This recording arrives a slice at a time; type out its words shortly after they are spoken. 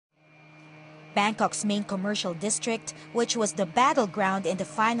Bangkok's main commercial district, which was the battleground in the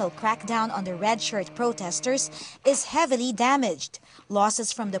final crackdown on the red shirt protesters, is heavily damaged.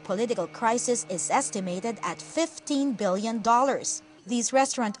 Losses from the political crisis is estimated at $15 billion. These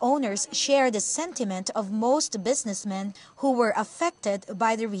restaurant owners share the sentiment of most businessmen who were affected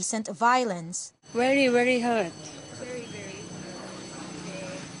by the recent violence. Very, very hurt.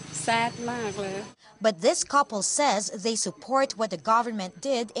 Sad มากเลย But this couple says they support what the government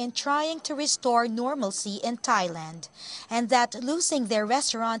did in trying to restore normalcy in Thailand, and that losing their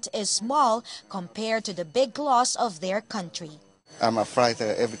restaurant is small compared to the big loss of their country. I'm afraid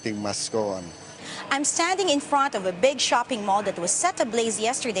that everything must go on. I'm standing in front of a big shopping mall that was set ablaze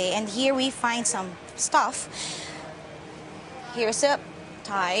yesterday, and here we find some stuff. Here's a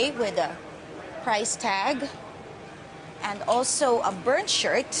tie with a price tag and also a burnt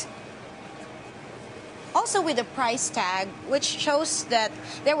shirt, also with a price tag, which shows that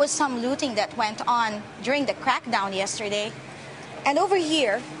there was some looting that went on during the crackdown yesterday. And over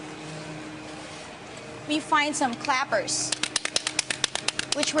here, we find some clappers,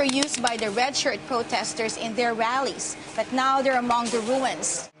 which were used by the red shirt protesters in their rallies, but now they're among the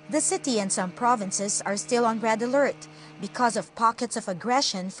ruins. The city and some provinces are still on red alert because of pockets of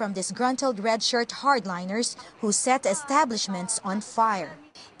aggression from disgruntled red shirt hardliners who set establishments on fire.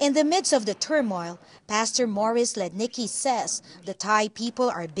 In the midst of the turmoil, Pastor Morris Lednicki says the Thai people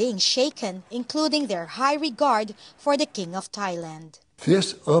are being shaken, including their high regard for the King of Thailand.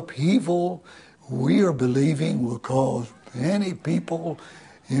 This upheaval, we are believing, will cause many people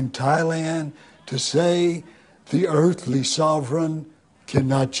in Thailand to say the earthly sovereign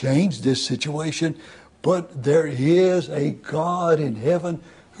cannot change this situation, but there is a God in heaven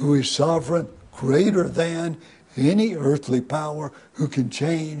who is sovereign, greater than any earthly power, who can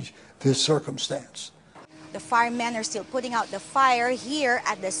change this circumstance. The firemen are still putting out the fire here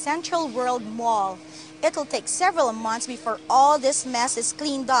at the Central World Mall. It'll take several months before all this mess is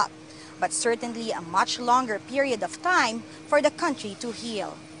cleaned up, but certainly a much longer period of time for the country to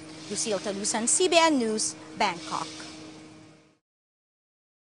heal. Lucille Talusan, CBN News, Bangkok.